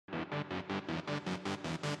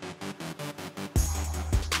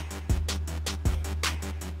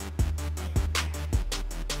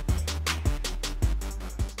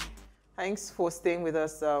Thanks for staying with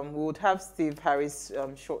us. We would have Steve Harris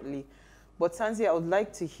shortly. But Sanzi, I would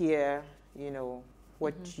like to hear,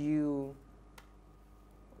 what you,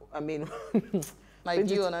 my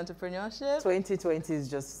view on entrepreneurship? 2020 is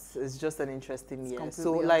just an interesting year.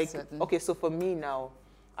 So uncertain. okay, so for me now,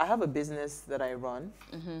 I have a business that I run,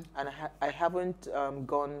 and I haven't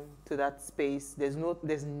gone to that space. There's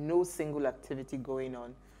no single activity going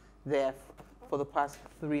on there for the past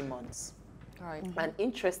 3 months. All right. And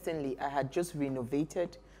interestingly, I had just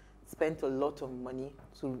renovated, spent a lot of money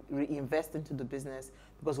to reinvest into the business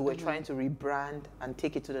because we were trying to rebrand and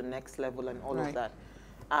take it to the next level and all of that.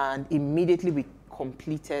 And immediately we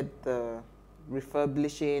completed the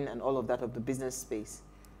refurbishing and all of that of the business space.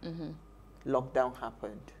 Lockdown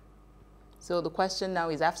happened. So the question now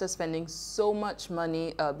is, after spending so much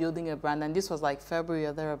money building a brand, and this was like February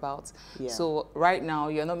or thereabouts, so right now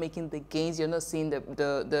you're not making the gains, you're not seeing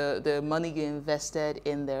the money you invested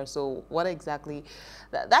in there. So what exactly,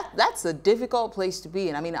 that's a difficult place to be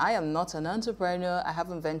in. I mean, I am not an entrepreneur. I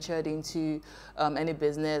haven't ventured into any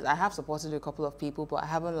business. I have supported a couple of people, but I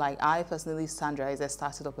haven't, I personally, Sandra, I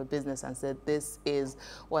started up a business and said, this is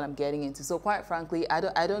what I'm getting into. So quite frankly, I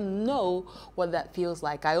don't know what that feels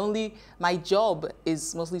like. My job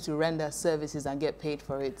is mostly to render services and get paid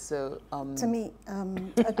for it. So to me,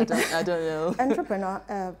 I don't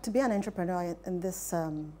know. To be an entrepreneur in this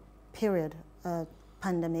period,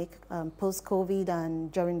 pandemic, post-COVID and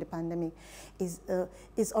during the pandemic, is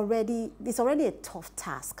already a tough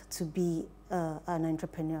task to be an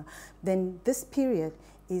entrepreneur. Then this period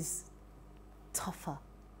is tougher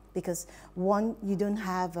because, one, you don't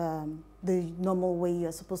have the normal way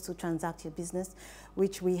you're supposed to transact your business,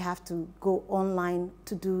 which we have to go online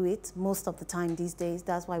to do it most of the time these days.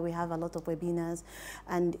 That's why we have a lot of webinars,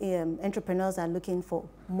 and entrepreneurs are looking for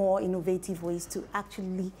more innovative ways to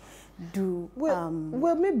actually do. Well,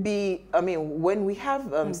 maybe, when we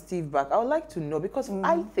have Steve back, I would like to know, because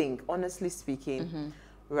I think, honestly speaking,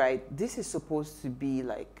 right, this is supposed to be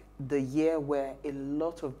like the year where a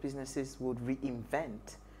lot of businesses would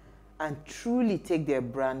reinvent and truly take their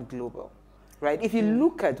brand global, right? If you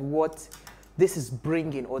look at what this is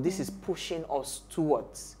bringing, or this is pushing us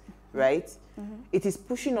towards, right? It is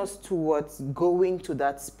pushing us towards going to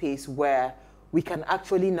that space where we can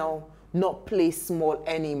actually now not play small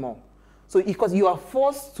anymore. So because you are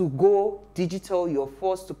forced to go digital, you're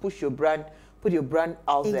forced to push your brand, put your brand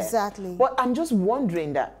out there. Exactly. But I'm just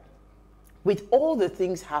wondering that with all the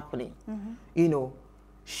things happening,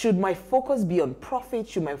 should my focus be on profit?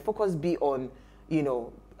 Should my focus be on,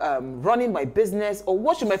 running my business? Or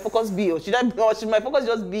what should my focus be? Or should my focus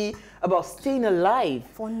just be about staying alive?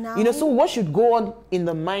 For now, so what should go on in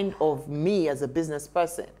the mind of me as a business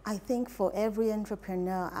person? I think for every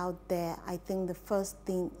entrepreneur out there, I think the first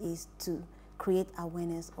thing is to create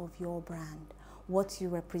awareness of your brand, what you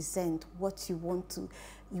represent, what you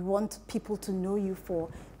want people to know you for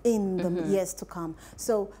in the years to come.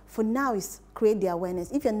 So for now, is create the awareness.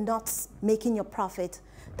 If you're not making your profit,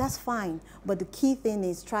 that's fine. But the key thing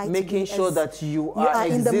is making sure that you are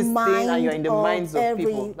existing in the mind and you're in the minds of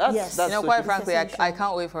people. Yes. That's quite frankly, I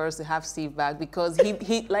can't wait for us to have Steve back, because he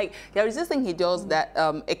there is this thing he does, that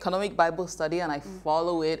economic Bible study, and I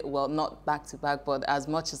follow it, well, not back to back, but as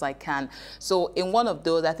much as I can. So in one of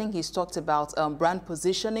those, I think he's talked about brand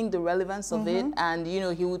positioning, the relevance of it, and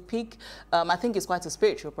he would pick, I think he's quite a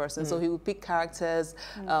spiritual person, so he would pick characters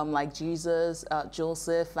like Jesus,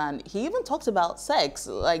 Joseph, and he even talked about sex,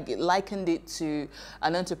 likened it to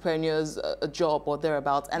an entrepreneur's job or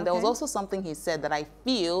thereabouts. And there was also something he said that I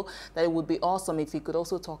feel that it would be awesome if he could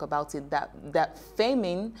also talk about it, that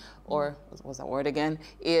faming, or what was that word again,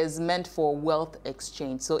 is meant for wealth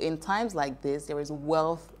exchange. So in times like this, there is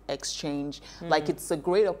wealth exchange. Like it's a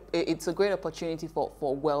great opportunity for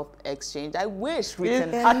wealth exchange. I wish we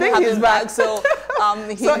can I think have he's him back. So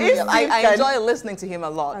I enjoy listening to him a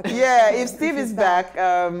lot. Okay. Yeah, if Steve is back,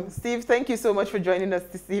 Steve, thank you so much for joining us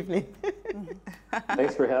this evening.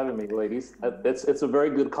 Thanks for having me, ladies. It's a very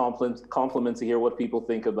good compliment to hear what people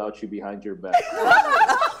think about you behind your back.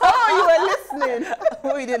 Oh, you were listening.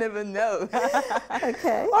 We didn't even know.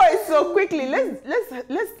 Okay. All right, so quickly, do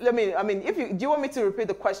you want me to repeat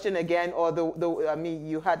the question again, or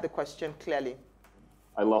you had the question clearly?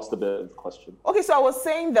 I lost a bit of the question. Okay, so I was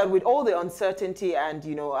saying that with all the uncertainty and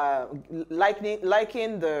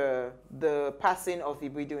liking the passing of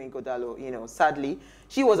Ibidu Ngodalo, sadly,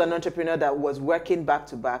 she was an entrepreneur that was working back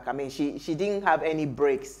to back. I mean, she didn't have any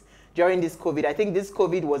breaks. during this COVID. I think this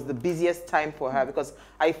COVID was the busiest time for her because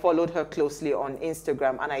I followed her closely on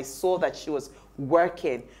Instagram and I saw that she was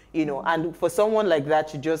working, you know, and for someone like that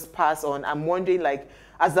to just pass on, I'm wondering, like,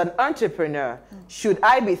 as an entrepreneur, should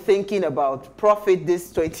I be thinking about profit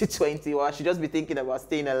this 2020 or I should just be thinking about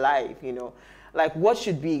staying alive, you know? Like, what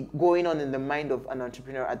should be going on in the mind of an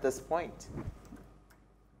entrepreneur at this point?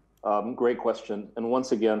 Great question. And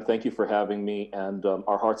once again, thank you for having me. And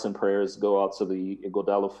our hearts and prayers go out to the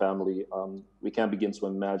Godallo family. We can't begin to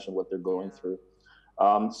imagine what they're going through.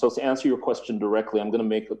 So to answer your question directly, I'm going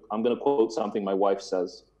to quote something my wife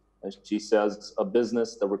says. And she says, "A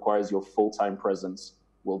business that requires your full-time presence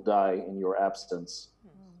will die in your absence."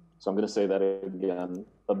 So I'm going to say that again.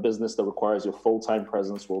 A business that requires your full-time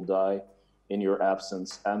presence will die in your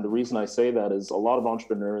absence. And the reason I say that is a lot of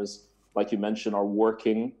entrepreneurs, like you mentioned, are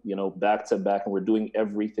working, you know, back to back, and we're doing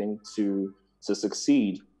everything to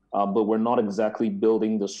succeed. But we're not exactly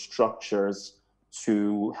building the structures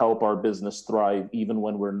to help our business thrive, even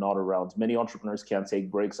when we're not around. Many entrepreneurs can't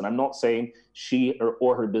take breaks. And I'm not saying she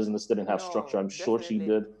or her business didn't have structure. I'm sure she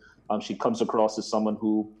did. She comes across as someone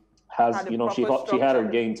who has, you know, she had her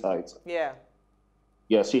game tight. Yeah.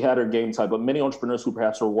 Yeah, she had her game tight. But many entrepreneurs who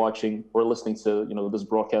perhaps are watching or listening to, you know, this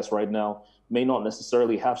broadcast right now may not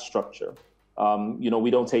necessarily have structure. You know,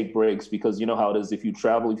 we don't take breaks because you know how it is. If you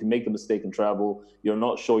travel, if you make the mistake and travel, you're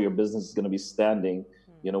not sure your business is going to be standing,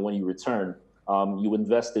 you know, when you return. You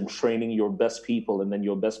invest in training your best people, and then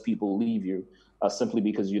your best people leave you simply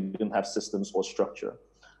because you didn't have systems or structure.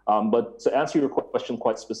 But to answer your question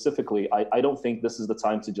quite specifically, I don't think this is the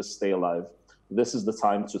time to just stay alive. This is the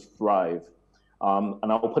time to thrive.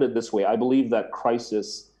 And I'll put it this way. I believe that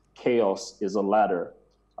chaos is a ladder.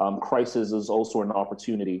 Crisis is also an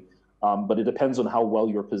opportunity, but it depends on how well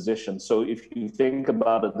you're positioned. So if you think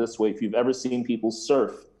about it this way, if you've ever seen people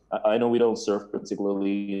surf, I know we don't surf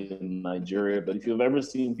particularly in Nigeria, but if you've ever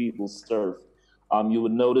seen people surf, you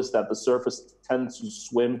would notice that the surfers tend to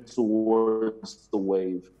swim towards the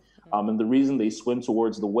wave. And the reason they swim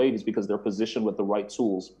towards the wave is because they're positioned with the right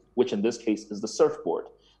tools, which in this case is the surfboard.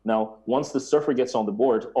 Now, once the surfer gets on the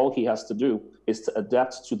board, all he has to do is to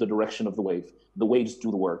adapt to the direction of the wave. The waves do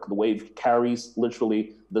the work. The wave carries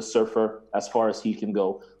literally the surfer as far as he can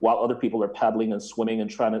go. While other people are paddling and swimming and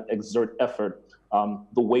trying to exert effort,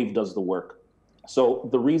 the wave does the work. So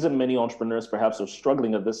the reason many entrepreneurs perhaps are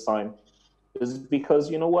struggling at this time is because,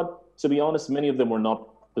 you know what, to be honest, many of them were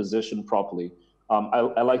not positioned properly.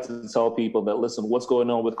 I like to tell people that, listen, what's going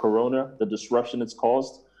on with Corona, the disruption it's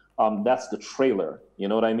caused, that's the trailer. You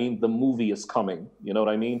know what I mean? The movie is coming. You know what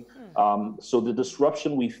I mean? So the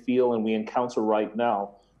disruption we feel and we encounter right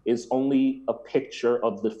now is only a picture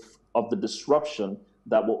of the disruption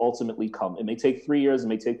that will ultimately come. It may take 3 years, it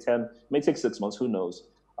may take 10, it may take 6 months, who knows?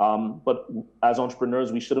 But as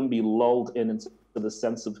entrepreneurs, we shouldn't be lulled into the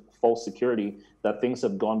sense of false security that things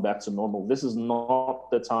have gone back to normal. This is not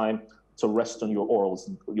the time to rest on your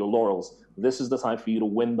laurels. This is the time for you to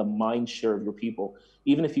win the mind share of your people.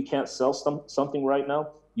 Even if you can't sell something right now,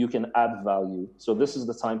 you can add value. So this is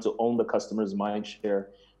the time to own the customer's mind share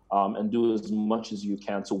and do as much as you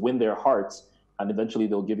can to win their hearts, and eventually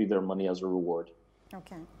they'll give you their money as a reward.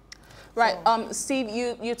 Okay. Right. Steve,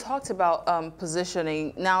 you talked about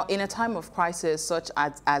positioning. Now, in a time of crisis such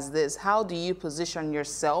as this, how do you position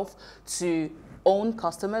yourself to own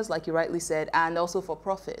customers, like you rightly said, and also for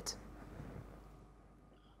profit?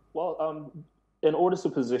 Well, in order to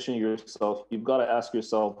position yourself, you've got to ask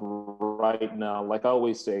yourself right now, like I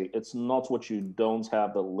always say, it's not what you don't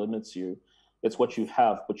have that limits you. It's what you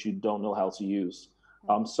have, but you don't know how to use.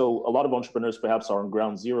 So a lot of entrepreneurs perhaps are on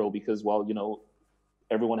ground zero because, well, you know,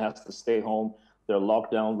 everyone has to stay home. There are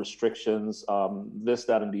lockdown restrictions, this,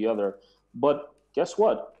 that, and the other. But guess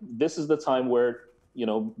what? This is the time where, you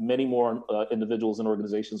know, many more individuals and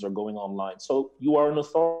organizations are going online. So you are an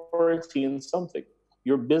authority in something.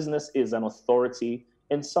 Your business is an authority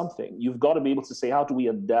in something. You've got to be able to say, how do we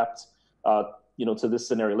adapt, you know, to this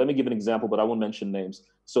scenario? Let me give an example, but I won't mention names.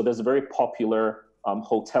 So there's a very popular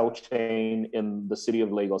hotel chain in the city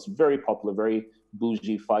of Lagos, very popular, very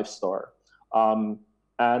bougie, 5-star.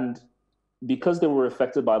 And because they were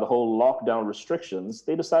affected by the whole lockdown restrictions,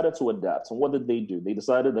 they decided to adapt. And what did they do? They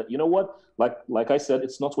decided that, you know what, like I said,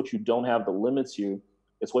 it's not what you don't have that limits you.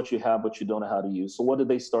 It's what you have, but you don't know how to use. So what did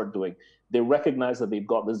they start doing? They recognized that they've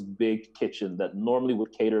got this big kitchen that normally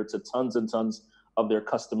would cater to tons and tons of their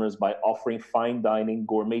customers by offering fine dining,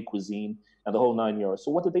 gourmet cuisine, and the whole 9 yards.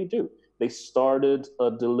 So what did they do? They started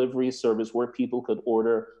a delivery service where people could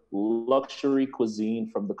order luxury cuisine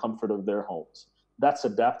from the comfort of their homes. That's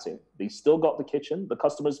adapting. They still got the kitchen. The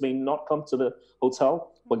customers may not come to the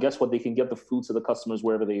hotel, but guess what? They can get the food to the customers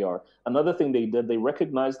wherever they are. Another thing they did, they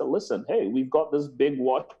recognized that, listen, hey, we've got this big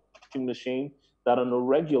washing machine that on a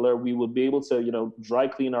regular, we would be able to, dry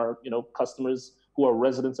clean our, customers who are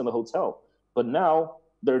residents in the hotel. But now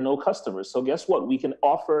there are no customers. So guess what? We can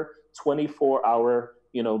offer 24-hour,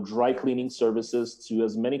 dry cleaning services to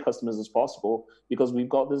as many customers as possible because we've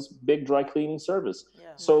got this big dry cleaning service. Yeah.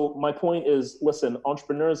 So my point is, listen,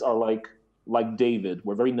 entrepreneurs are like David.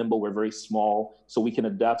 We're very nimble, we're very small, so we can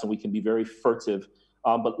adapt and we can be very furtive.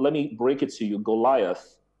 But let me break it to you.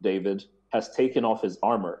 Goliath, David, has taken off his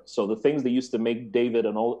armor. So the things that used to make David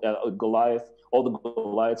and all the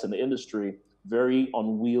Goliaths in the industry very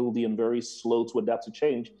unwieldy and very slow to adapt to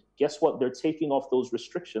change, guess what? They're taking off those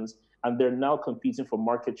restrictions and they're now competing for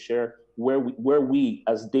market share where we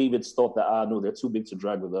as Davids thought that, no, they're too big to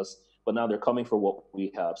drag with us, but now they're coming for what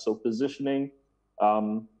we have. So positioning,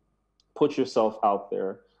 put yourself out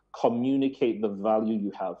there, communicate the value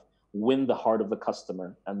you have, win the heart of the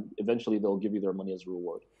customer, and eventually they'll give you their money as a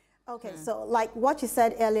reward. Okay, so like what you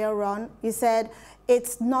said earlier on, you said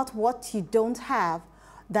it's not what you don't have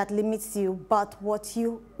that limits you, but what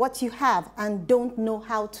you have and don't know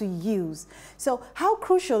how to use. So how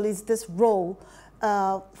crucial is this role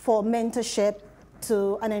for mentorship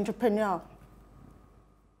to an entrepreneur?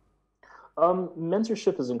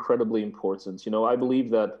 Mentorship is incredibly important. I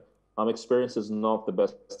believe that experience is not the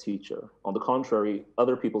best teacher. On the contrary,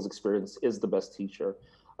 other people's experience is the best teacher.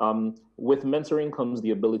 With mentoring comes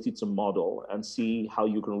the ability to model and see how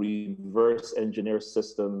you can reverse engineer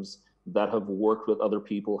systems that have worked with other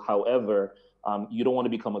people. However, you don't want to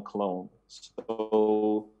become a clone.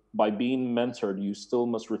 So by being mentored, you still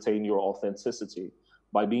must retain your authenticity.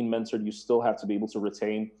 By being mentored, you still have to be able to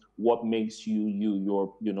retain what makes you,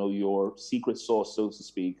 your secret sauce, so to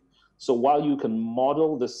speak. So while you can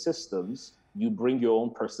model the systems, you bring your own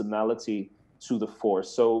personality to the fore.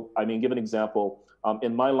 So, give an example.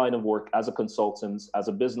 In my line of work as a consultant, as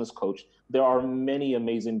a business coach, there are many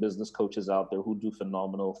amazing business coaches out there who do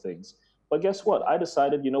phenomenal things. But guess what? I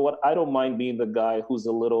decided, I don't mind being the guy who's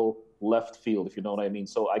a little left field, if you know what I mean.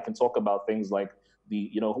 So I can talk about things like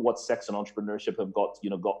what sex and entrepreneurship have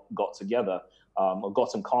got together, or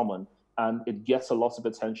got in common. And it gets a lot of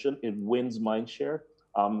attention. It wins mind share.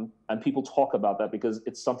 And people talk about that because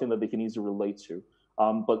it's something that they can easily relate to.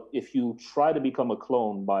 But if you try to become a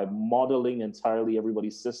clone by modeling entirely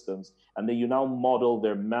everybody's systems, and then you now model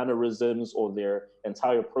their mannerisms or their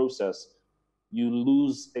entire process, you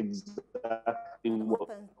lose exactly what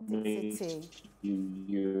makes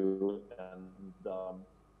you. And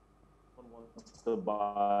someone wants to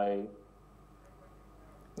buy.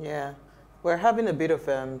 Yeah, we're having a bit of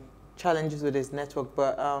challenges with this network,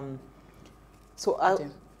 but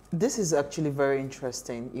this is actually very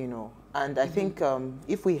interesting, and I think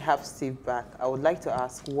if we have Steve back, I would like to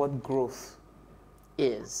ask what growth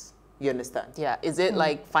is. You understand? Yeah. Is it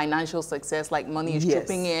like financial success, like money is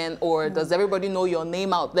tripping in, or does everybody know your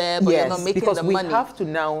name out there, but you're not making the money? Because we have to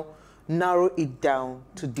now narrow it down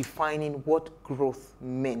to defining what growth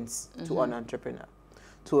means to an entrepreneur,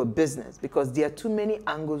 to a business, because there are too many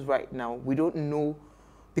angles right now. We don't know.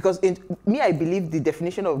 Because I believe the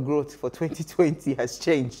definition of growth for 2020 has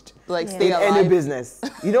changed. Like stay alive. In any business.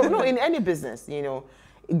 No, in any business,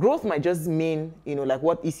 growth might just mean, like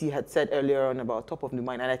what EC had said earlier on about top of the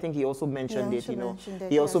mind. And I think he also mentioned it,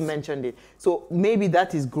 He also mentioned it. So maybe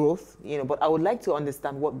that is growth, but I would like to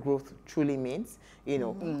understand what growth truly means,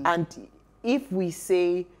 And if we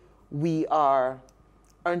say we are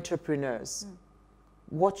entrepreneurs,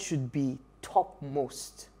 what should be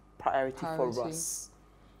topmost priority for us?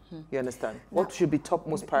 You understand? What should be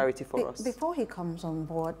topmost priority for us? Before he comes on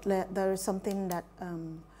board, there is something that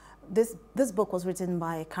this book was written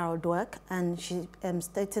by Carol Dweck, and she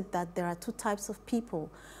stated that there are two types of people: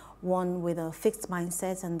 one with a fixed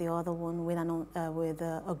mindset, and the other one with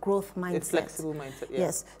a growth mindset. It's flexible mindset. Yeah.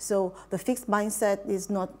 Yes. So the fixed mindset is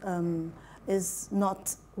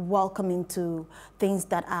not welcoming to things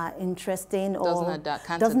that are interesting or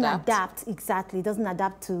doesn't adapt. Exactly, doesn't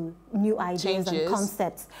adapt to new ideas and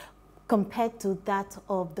concepts, compared to that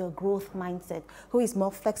of the growth mindset, who is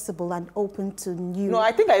more flexible and open to new. No,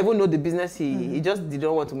 I think I even know the business. He just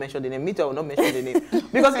didn't want to mention the name. Me too, I will not mention the name.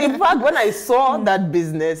 Because in fact, when I saw that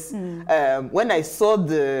business, when I saw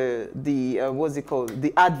the what's it called,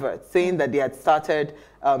 the advert saying that they had started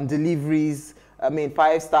deliveries,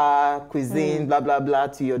 5-star cuisine, blah, blah, blah,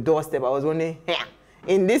 to your doorstep, I was wondering,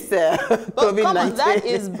 in this COVID-19. That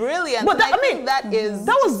is brilliant. But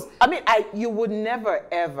you would never,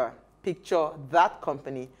 ever picture that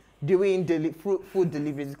company doing food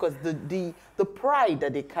deliveries, because the pride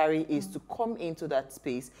that they carry is to come into that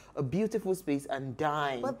space, a beautiful space, and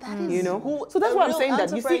dine. But that is, you know, who so that's a what I'm real saying.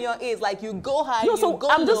 That you see, entrepreneur is like, you go high, no, you so go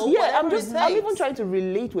I'm just low, I'm even trying to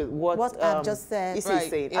relate with what I've just said. Issa Right, is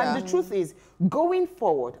saying. yeah. And the truth is, going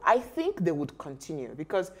forward, I think they would continue,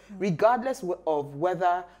 because regardless of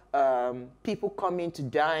whether people come in to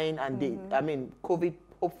dine and COVID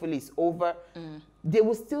hopefully is over, there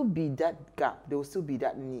will still be that gap. There will still be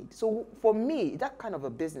that need. So for me, that kind of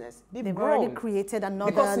a business, they've grown. already created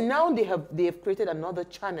another. Because now they have created another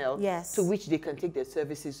channel Yes. to which they can take their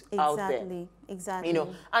services out there. Exactly. You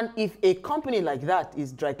know, and if a company like that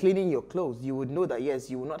is dry cleaning your clothes, you would know that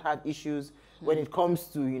yes, you will not have issues when it comes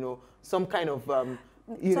to, you know, some kind of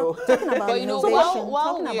Talking about But, you know, innovation,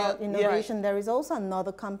 while talking we are- about innovation, there is also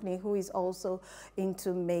another company who is also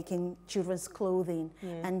into making children's clothing,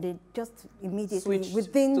 and they just immediately Switched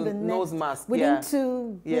within to the nose next, mask, within yeah. 2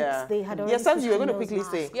 weeks, Yeah. they had already. Yes, Sam, you were switched going to to quickly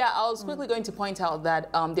nose say. mask. Yeah, I was quickly going to point out that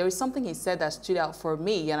there is something he said that stood out for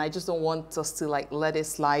me, and I just don't want us to like let it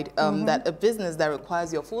slide. That a business that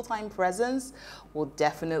requires your full-time presence will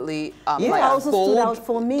definitely It like also stood bold- out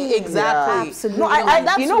for me. Exactly. Yeah, absolutely. No, And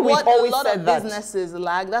that's you know, we've what a always lot said of that. businesses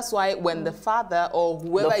lack. That's why when the father or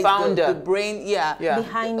whoever The is founder. the brain, Yeah.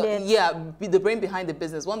 Behind it. the brain behind the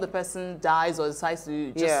business, when the person dies or decides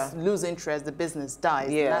to just lose interest, the business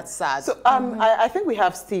dies. Yeah. And that's sad. So I think we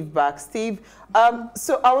have Steve back. Steve,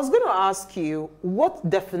 so I was going to ask you, what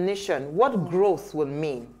definition, what growth will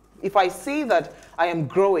mean? If I say that I am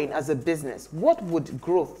growing as a business, what would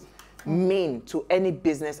growth mean to any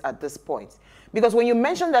business at this point? Because when you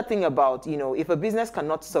mentioned that thing about, you know, if a business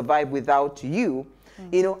cannot survive without you,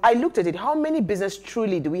 you know, I looked at it, how many business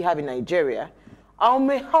truly do we have in Nigeria? How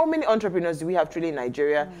many entrepreneurs do we have truly in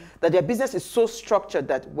Nigeria that their business is so structured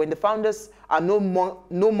that when the founders are no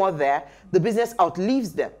more there, the business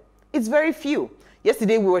outlives them? It's very few.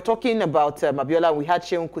 Yesterday we were talking about Abiola. We had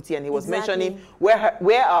Sheun Kuti, and he was mentioning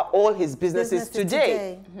where are all his businesses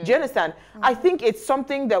today. Do you understand? I think it's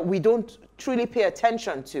something that we don't truly pay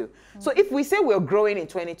attention to. So if we say we're growing in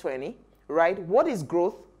 2020, right? What is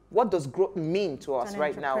growth? What does growth mean to us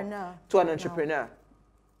right now? To an entrepreneur.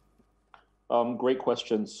 Great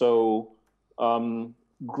question. So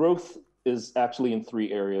growth is actually in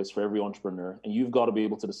 3 areas for every entrepreneur, and you've got to be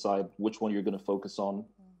able to decide which one you're going to focus on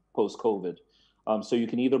post-COVID. So you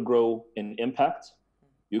can either grow in impact,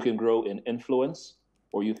 you can grow in influence,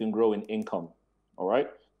 or you can grow in income. All right.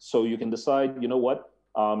 So you can decide, you know what,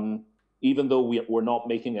 even though we're not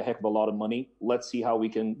making a heck of a lot of money, let's see how we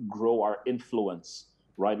can grow our influence,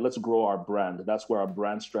 right? Let's grow our brand. That's where our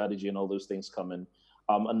brand strategy and all those things come in.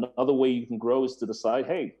 Another way you can grow is to decide,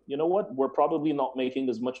 hey, you know what, we're probably not making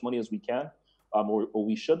as much money as we can, or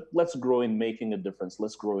we should. Let's grow in making a difference.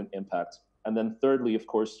 Let's grow in impact. And then thirdly, of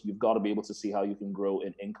course, you've got to be able to see how you can grow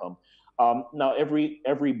in income. Now,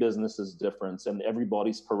 every business is different, and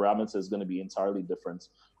everybody's parameter is going to be entirely different.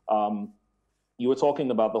 You were talking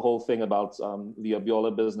about the whole thing about the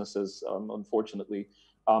Abiola businesses, unfortunately.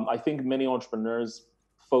 I think many entrepreneurs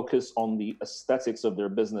focus on the aesthetics of their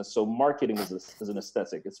business. So marketing is an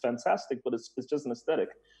aesthetic. It's fantastic, but it's just an aesthetic.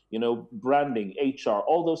 You know, branding, HR,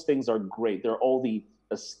 all those things are great. They're all the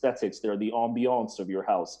aesthetics. They're the ambiance of your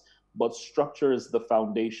house. But structure is the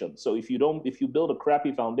foundation. So if you build a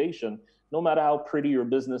crappy foundation, no matter how pretty your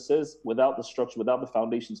business is, without the structure, without the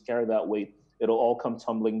foundations carry that weight, it'll all come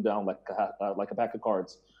tumbling down like a pack of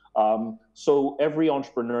cards. So every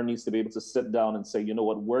entrepreneur needs to be able to sit down and say, you know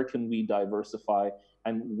what, where can we diversify,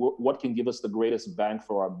 and what can give us the greatest bang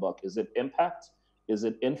for our buck? Is it impact? Is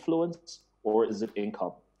it influence? Or is it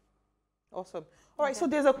income? Awesome. All right, so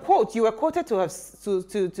there's a quote. You were quoted to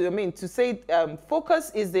say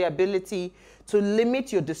focus is the ability to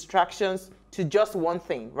limit your distractions to just one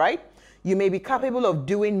thing, right? You may be capable of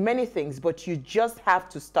doing many things, but you just have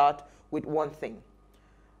to start with one thing,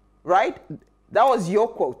 right? That was your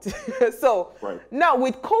quote. So now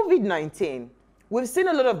with COVID-19, we've seen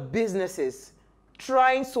a lot of businesses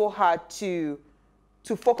trying so hard to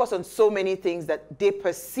focus on so many things that they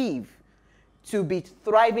perceive to be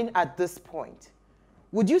thriving at this point.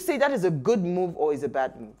 Would you say that is a good move or is a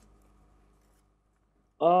bad move?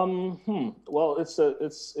 Well, it's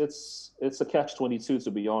a catch-22,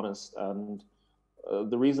 to be honest. And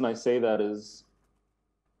the reason I say that is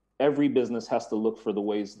every business has to look for the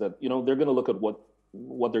ways that, you know, they're going to look at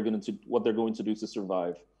what they're going to do to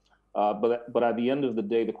survive. But at the end of the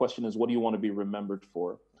day, the question is, what do you want to be remembered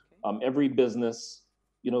for? Every business,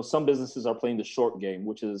 you know, some businesses are playing the short game,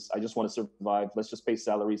 which is, I just want to survive. Let's just pay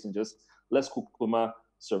salaries and just let's kukuma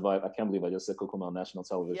survive. I can't believe I just said Kukuma on national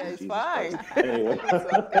television. Yeah, it's Jesus fine. Christ. Anyway,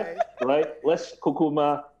 It's okay. right? Let's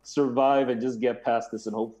Kukuma survive and just get past this,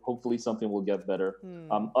 and hopefully something will get better.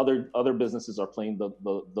 Other businesses are playing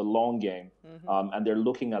the long game, and they're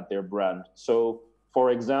looking at their brand. So,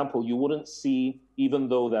 for example, you wouldn't see, even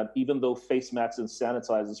though face masks and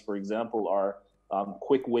sanitizers, for example, are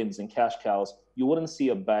quick wins and cash cows, you wouldn't see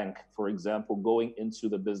a bank, for example, going into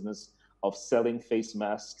the business of selling face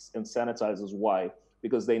masks and sanitizers. Why?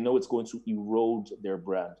 Because they know it's going to erode their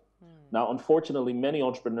brand. Now, unfortunately, many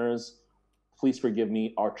entrepreneurs, please forgive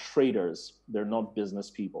me, are traders. They're not business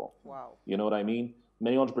people. Wow. You know what I mean?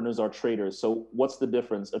 Many entrepreneurs are traders. So what's the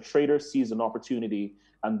difference? A trader sees an opportunity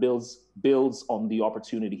and builds on the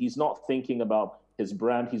opportunity. He's not thinking about his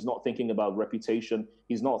brand. He's not thinking about reputation.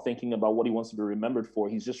 He's not thinking about what he wants to be remembered for.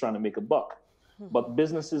 He's just trying to make a buck. But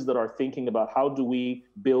businesses that are thinking about how do we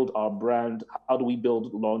build our brand, how do we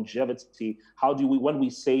build longevity, how do we,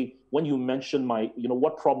 when you mention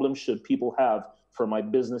what problem should people have for my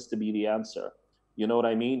business to be the answer? You know what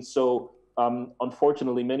I mean? So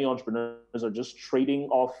unfortunately, many entrepreneurs are just trading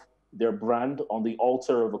off their brand on the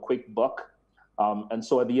altar of a quick buck. And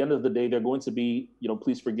so at the end of the day, they're going to be,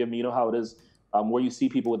 please forgive me, you know how it is, where you see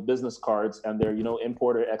people with business cards and they're,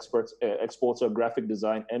 importer, exporter, graphic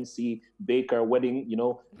design, MC, baker, wedding,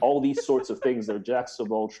 all these sorts of things. They're jacks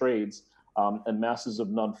of all trades and masters of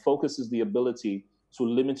none. Focus is the ability to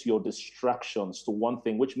limit your distractions to one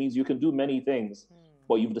thing, which means you can do many things,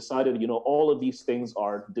 but you've decided, all of these things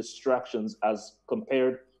are distractions as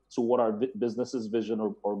compared to what our business's vision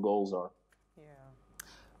or goals are.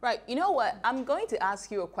 Right. You know what? I'm going to ask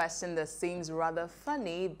you a question that seems rather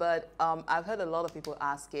funny, but I've heard a lot of people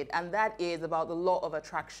ask it, and that is about the law of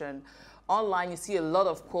attraction. Online, you see a lot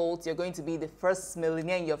of quotes. You're going to be the first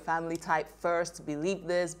millionaire in your family type first. Believe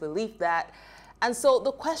this, believe that. And so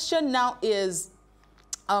the question now is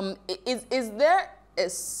there a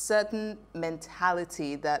certain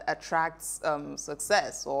mentality that attracts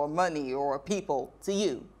success or money or people to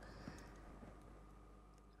you?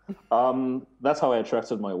 That's how I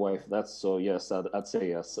attracted my wife. Yes, I'd say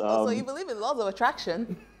yes. So you believe in laws of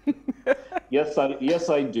attraction? Yes,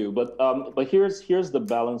 I do. But here's the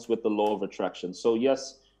balance with the law of attraction. So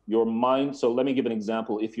yes, your mind. So let me give an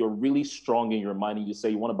example. If you're really strong in your mind and you say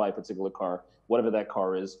you want to buy a particular car, whatever that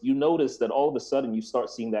car is, you notice that all of a sudden you start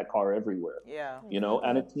seeing that car everywhere. Yeah.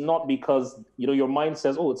 And it's not because your mind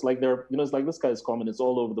says, oh, it's like it's like this guy's common. It's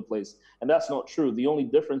all over the place, and that's not true. The only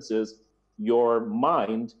difference is your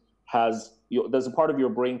mind has, there's a part of your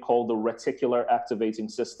brain called the reticular activating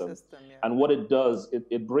system. Yeah. And what it does,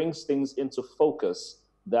 it brings things into focus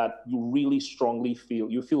that you really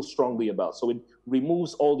feel strongly about. So it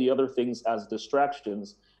removes all the other things as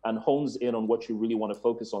distractions and hones in on what you really want to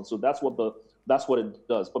focus on. So that's what it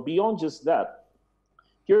does. But beyond just that,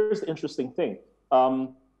 here's the interesting thing.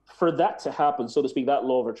 For that to happen, so to speak, that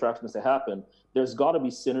law of attraction to happen, there's got to be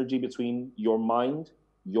synergy between your mind,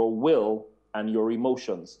 your will, and your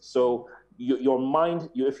emotions. So your mind,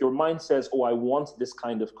 if your mind says, oh, I want this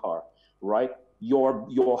kind of car, right?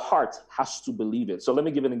 Your heart has to believe it. So let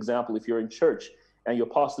me give an example. If you're in church and your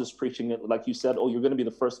pastor's preaching it, like you said, oh, you're going to be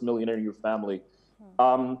the first millionaire in your family.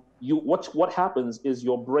 What happens is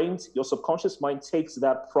your subconscious mind takes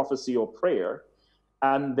that prophecy or prayer,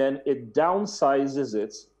 and then it downsizes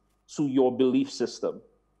it to your belief system.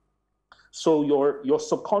 So your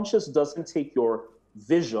subconscious doesn't take your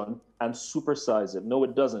vision and supersize it. No,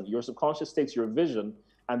 it doesn't. Your subconscious takes your vision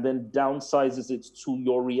and then downsizes it to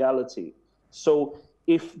your reality. So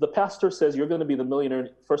if the pastor says you're going to be the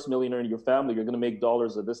first millionaire in your family, you're going to make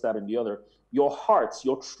dollars of this, that, and the other, your heart,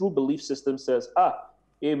 your true belief system says,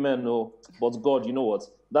 amen, no, but God, you know what?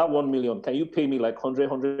 That 1 million, can you pay me like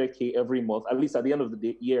 100K every month? At least at the end of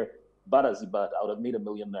the year, bad as bad, I would have made $1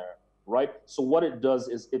 million, right? So what it does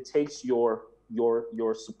is it takes your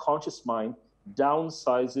subconscious mind,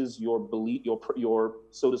 downsizes your belief, your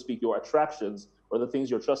so to speak, your attractions or the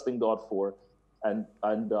things you're trusting God for, and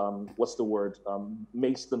what's the word?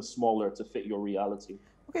 Makes them smaller to fit your reality.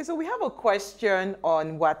 Okay, so we have a question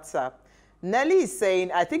on WhatsApp. Nelly is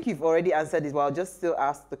saying, I think you've already answered this, but I'll just still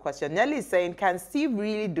ask the question. Nelly is saying, can Steve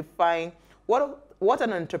really define what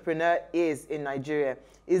an entrepreneur is in Nigeria?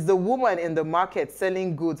 Is the woman in the market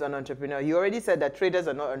selling goods an entrepreneur? You already said that traders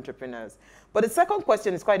are not entrepreneurs. But the second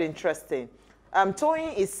question is quite interesting.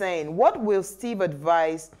 Tony is saying, what will Steve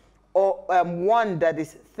advise or one that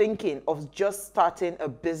is thinking of just starting a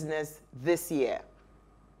business this year?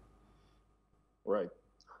 Right.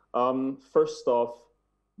 First off,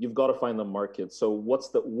 you've got to find the market. So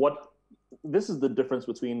this is the difference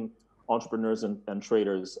between entrepreneurs and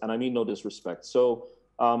traders, and I mean no disrespect. So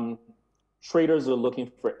traders are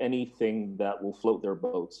looking for anything that will float their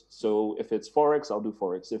boats. So if it's Forex, I'll do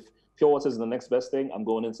Forex. If pure water is the next best thing, I'm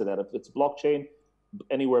going into that. If it's blockchain,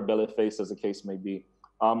 anywhere belly face, as the case may be.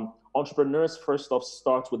 Entrepreneurs, first off,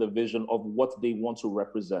 start with a vision of what they want to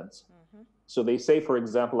represent. So they say, for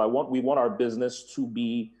example, we want our business to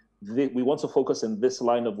be, we want to focus in this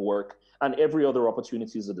line of work, and every other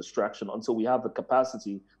opportunity is a distraction until we have the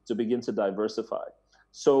capacity to begin to diversify.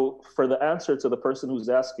 So for the answer to the person who's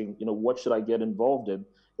asking, what should I get involved in,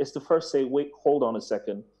 is to first say, wait, hold on a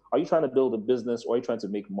second. Are you trying to build a business or are you trying to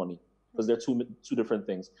make money? Because they're two different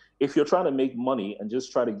things. If you're trying to make money and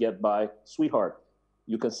just try to get by, sweetheart,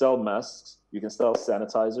 you can sell masks, you can sell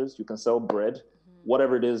sanitizers, you can sell bread,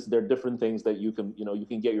 whatever it is. There are different things that you can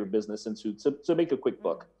get your business into to make a quick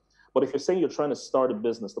buck. But if you're saying you're trying to start a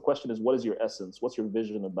business, the question is, what is your essence? What's your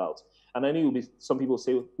vision about? And I know some people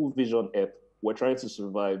say, who vision ep? We're trying to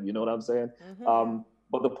survive. You know what I'm saying?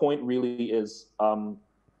 But the point really is,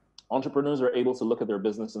 entrepreneurs are able to look at their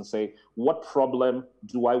business and say, what problem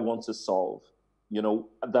do I want to solve?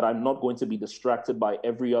 That I'm not going to be distracted by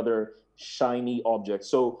every other shiny object.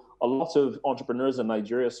 So a lot of entrepreneurs in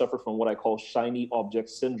Nigeria suffer from what I call shiny object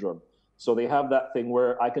syndrome. So they have that thing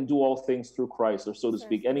where I can do all things through Christ, or so to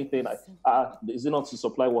speak. Anything, is it not to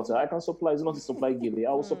supply water? I can supply. Is it not to supply gilly?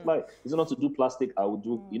 I will supply. Is it not to do plastic? I will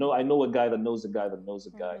do. I know a guy that knows a guy that knows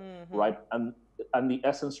a guy, right? And the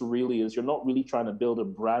essence really is, you're not really trying to build a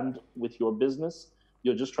brand with your business.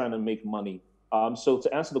 You're just trying to make money. So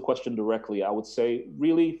to answer the question directly, I would say,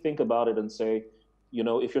 really think about it and say,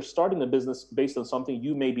 if you're starting a business based on something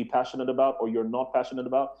you may be passionate about or you're not passionate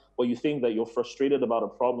about, or you think that you're frustrated about a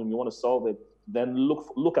problem, you want to solve it, then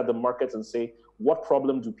look at the markets and say, what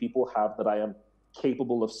problem do people have that I am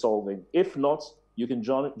capable of solving? If not, you can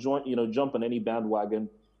jump on any bandwagon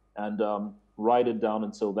and ride it down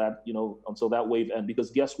until that wave ends. Because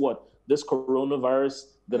guess what? This coronavirus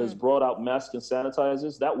that has brought out masks and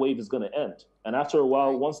sanitizers, that wave is going to end. And after a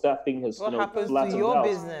while, once that thing has what happens to your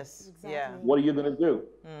business? Exactly. Yeah. What are you going to do?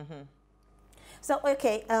 So,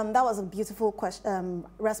 okay, that was a beautiful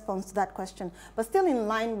response to that question. But still in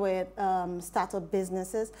line with startup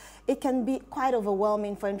businesses, it can be quite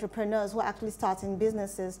overwhelming for entrepreneurs who are actually starting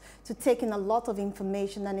businesses to take in a lot of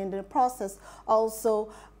information, and in the process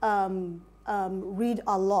also read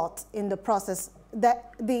a lot in the process.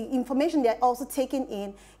 That the information they're also taking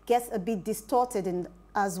in gets a bit distorted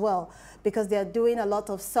as well, because they're doing a lot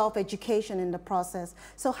of self-education in the process.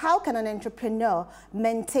 So how can an entrepreneur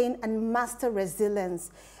maintain and master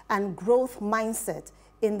resilience and growth mindset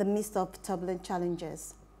in the midst of turbulent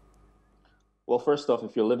challenges? Well, first off,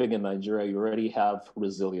 if you're living in Nigeria, you already have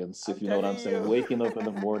resilience, if you know what I'm saying. Waking up in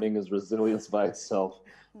the morning is resilience by itself.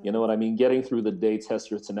 You know what I mean? Getting through the day tests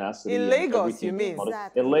your tenacity. In Lagos, you mean?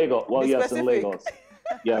 Exactly. In Lagos. Well, yes, in Lagos.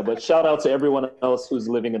 Yeah, but shout out to everyone else who's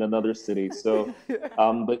living in another city. So,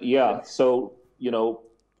 but yeah, so,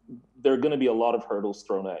 there are going to be a lot of hurdles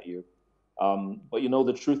thrown at you. But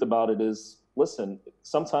the truth about it is, listen,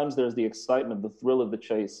 sometimes there's the excitement, the thrill of the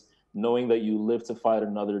chase, knowing that you live to fight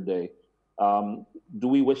another day. Do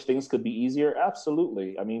we wish things could be easier?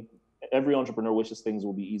 Absolutely. I mean, every entrepreneur wishes things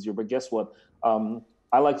will be easier, but guess what?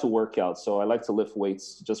 I like to work out, so I like to lift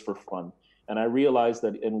weights just for fun. And I realized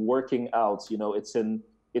that in working out, it's in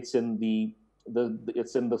the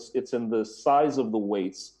size of the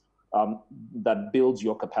weights that builds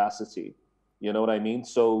your capacity. You know what I mean?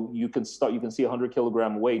 So you can see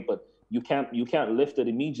 100-kilogram weight, but you can't lift it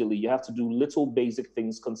immediately. You have to do little basic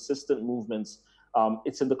things, consistent movements.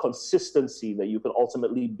 It's in the consistency that you can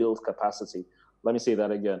ultimately build capacity. Let me say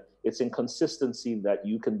that again. It's in consistency that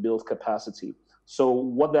you can build capacity. So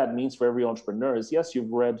what that means for every entrepreneur is, yes,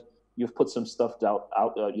 you've put some stuff out,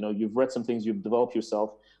 you've read some things, you've developed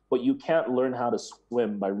yourself, but you can't learn how to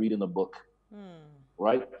swim by reading a book,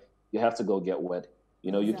 right? You have to go get wet.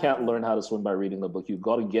 You can't learn how to swim by reading the book. You've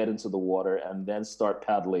got to get into the water and then start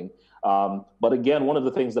paddling. But again, one of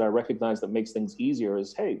the things that I recognize that makes things easier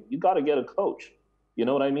is, hey, you got to get a coach. You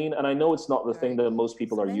know what I mean? And I know it's not the thing that most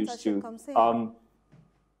people are used to.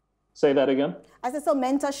 Say that again? I said, so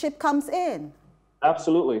mentorship comes in.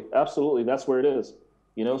 Absolutely. Absolutely. That's where it is.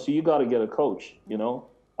 So you got to get a coach,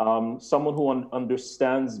 someone who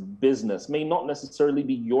understands business. May not necessarily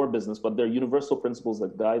be your business, but there are universal principles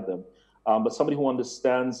that guide them. But somebody who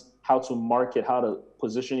understands how to market, how to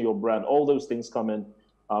position your brand, all those things come in.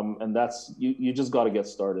 And that's, you just got to get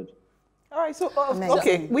started. All right, so,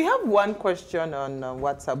 okay, we have one question on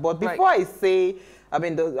WhatsApp, but before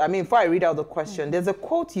before I read out the question, there's a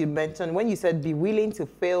quote you mentioned when you said, be willing to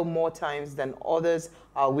fail more times than others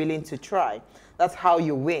are willing to try. That's how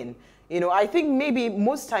you win. You know, I think maybe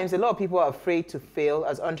most times a lot of people are afraid to fail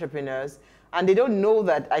as entrepreneurs, and they don't know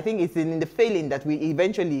that I think it's in the failing that we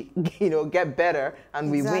eventually, you know, get better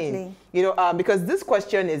and we win. You know, because this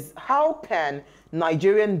question is, how can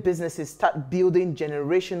Nigerian businesses start building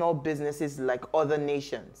generational businesses like other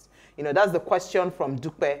nations? You know, that's the question from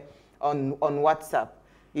Dupe on WhatsApp,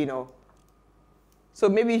 you know. So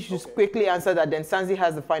maybe you should quickly answer that, then Sanzi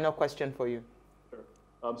has the final question for you.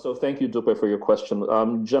 So thank you, Dupe, for your question.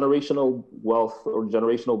 Generational wealth or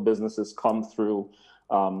generational businesses come through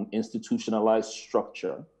institutionalized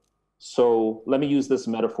structure. So let me use this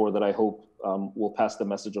metaphor that I hope will pass the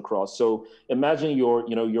message across. So imagine you're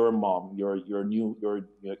a mom, you're a new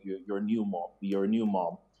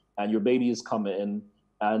mom, and your baby is coming in,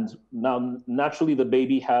 and now naturally the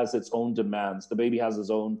baby has its own demands. The baby has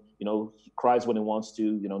its own, he cries when it wants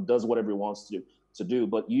to, does whatever it wants to do.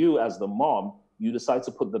 But you, as the mom, you decide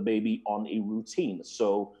to put the baby on a routine.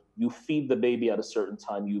 So you feed the baby at a certain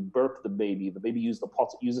time, you burp the baby uses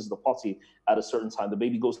the potty at a certain time, the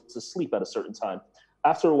baby goes to sleep at a certain time.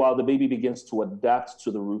 After a while, the baby begins to adapt to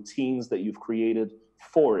the routines that you've created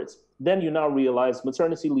for it. Then you now realize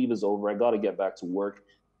maternity leave is over, I gotta get back to work.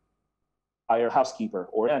 Hire a housekeeper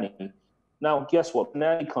or nanny. Now, guess what? The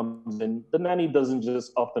nanny comes in, the nanny doesn't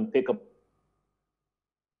just up and pick up.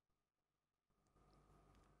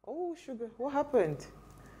 Oh, sugar, what happened?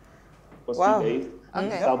 Wow. This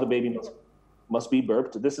is how the baby must be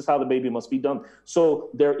burped. This is how the baby must be done. So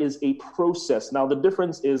there is a process. Now, the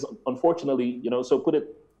difference is, unfortunately, so put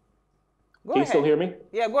it. Go ahead. Can you still hear me?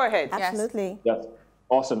 Yeah, go ahead. Absolutely. Yes.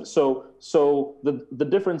 Awesome. So the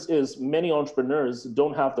difference is many entrepreneurs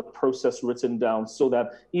don't have the process written down, so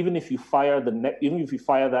that even if you fire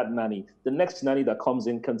that nanny, the next nanny that comes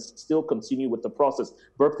in can still continue with the process,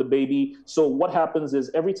 burp the baby. So what happens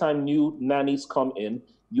is every time new nannies come in,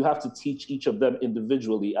 you have to teach each of them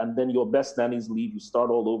individually, and then your best nannies leave, you start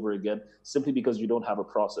all over again, simply because you don't have a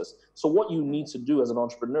process. So what you need to do as an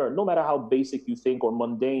entrepreneur, no matter how basic you think or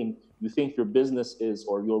mundane you think your business is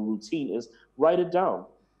or your routine is, write it down,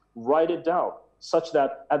 such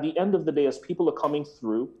that at the end of the day, as people are coming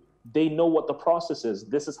through, they know what the process is.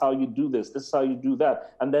 This is how you do this is how you do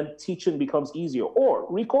that. And then teaching becomes easier. Or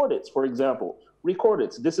record it, for example. Record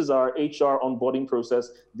it. This is our HR onboarding process.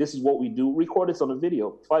 This is what we do. Record it on a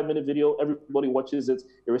video, 5-minute video. Everybody watches it,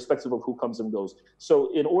 irrespective of who comes and goes.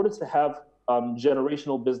 So in order to have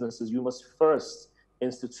generational businesses, you must first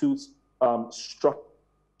institute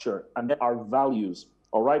structure and then our values.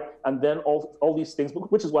 All right. And then all these things,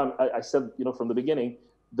 which is why I said, from the beginning,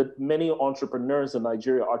 that many entrepreneurs in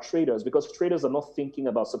Nigeria are traders, because traders are not thinking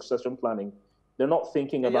about succession planning. They're not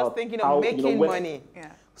thinking about just thinking of making money.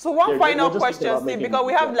 Yeah. So one final question, Steve, because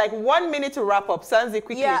we have like 1 minute to wrap up. Sanzi,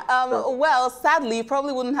 quickly. Yeah, well, sadly, you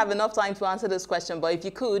probably wouldn't have enough time to answer this question, but if you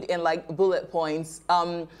could, in like bullet points,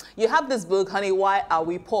 you have this book, Honey, Why Are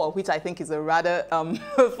We Poor? Which I think is a rather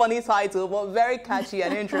funny title, but very catchy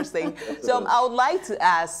and interesting. So I would like to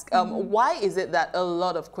ask, why is it that a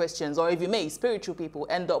lot of Christians, or if you may, spiritual people,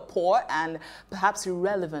 end up poor and perhaps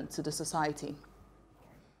irrelevant to the society?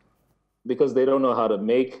 Because they don't know how to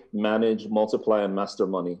make, manage, multiply, and master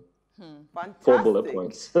money. Fantastic. 4 bullet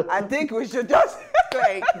points. I think we should just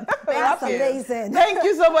That's amazing. Thank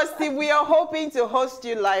you so much, Steve. We are hoping to host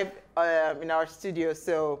you live in our studio.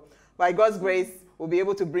 So by God's grace, we'll be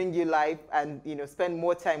able to bring you live and spend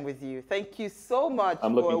more time with you. Thank you so much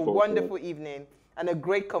for a wonderful evening and a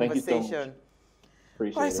great conversation. Thank you so much.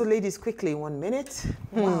 Appreciate All right, so ladies, quickly, 1 minute.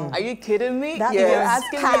 Wow. Are you kidding me? That You're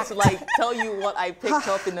asking me to like tell you what I picked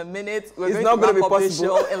up in a minute. We're not going to be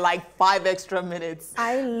possible in like 5 extra minutes.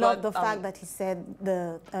 I love the fact that he said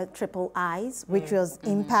the triple I's, which was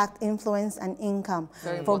impact, influence, and income.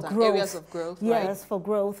 Very for important. growth. Areas of growth. Yes, right? for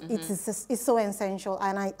growth. It's so essential.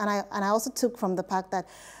 And I also took from the fact that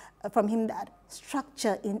from him that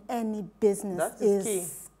structure in any business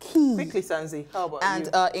is key. Quickly, Sanzi, how about and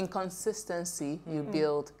you? In consistency, you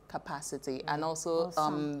build capacity. And also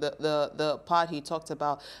the part he talked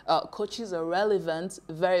about, coaches are relevant,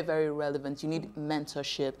 very, very relevant. You need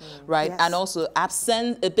mentorship, right? Yes. And also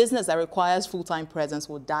a business that requires full-time presence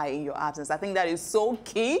will die in your absence. I think that is so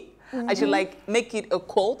key. I should like make it a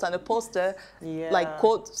quote and a poster, like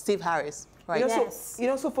quote Steve Harris, right?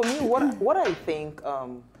 So for me, what I think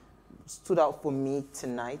stood out for me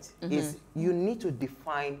tonight is you need to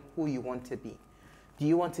define who you want to be. Do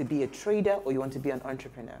you want to be a trader or you want to be an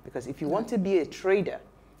entrepreneur? Because if you want to be a trader,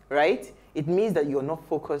 right, it means that you're not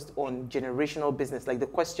focused on generational business, like the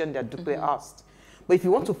question that Dupe asked. But if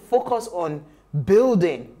you want to focus on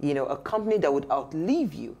building, a company that would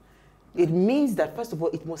outlive you, It means that, first of all,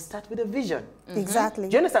 it must start with a vision. Exactly.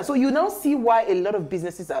 Do you understand? So you now see why a lot of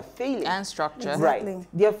businesses are failing. And structure. Exactly. Right.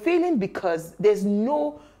 They're failing because there's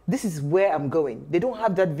no, this is where I'm going. They don't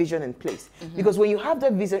have that vision in place. Because when you have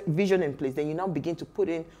that vision in place, then you now begin to put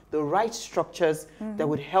in the right structures that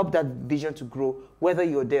would help that vision to grow, whether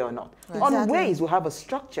you're there or not. Right. On Exactly. Ways, we have a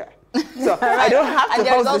structure. So I don't have to And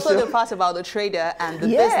there's host also the the part about the trader and the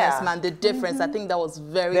Yeah. businessman, the difference. I think that was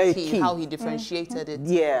very key, how he differentiated it.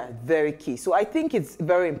 Yeah, very key. So I think it's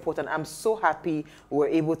very important. I'm so happy we're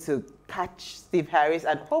able to catch Steve Harris,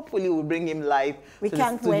 and hopefully we'll bring him live We to the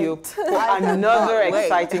can't studio wait. for another wait.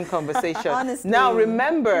 exciting conversation. Honestly. Now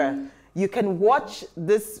remember, you can watch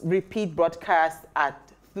this repeat broadcast at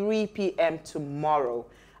 3 p.m. tomorrow.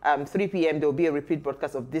 3 p.m. there will be a repeat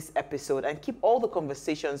broadcast of this episode, and keep all the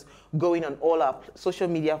conversations going on all our social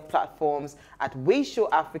media platforms at Way Show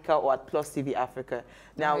Africa or at Plus TV Africa.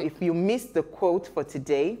 Now, if you missed the quote for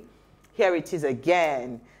today, here it is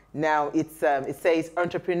again. Now, it says,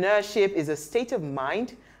 entrepreneurship is a state of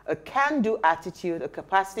mind, a can-do attitude, a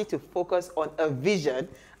capacity to focus on a vision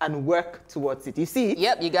and work towards it. You see?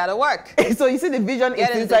 Yep, you got to work. So you see the vision Get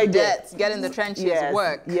is in inside the there. depths, get in the trenches, Yes,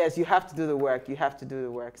 work. yes, you have to do the work. You have to do the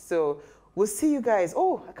work. So we'll see you guys.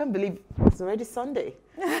 Oh, I can't believe it's already Sunday.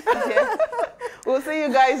 Yeah. We'll see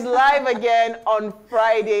you guys live again on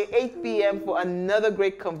Friday, 8 p.m. for another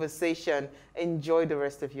great conversation. Enjoy the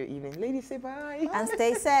rest of your evening. Ladies, say bye. And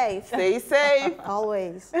stay safe. Stay safe.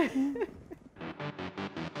 Always.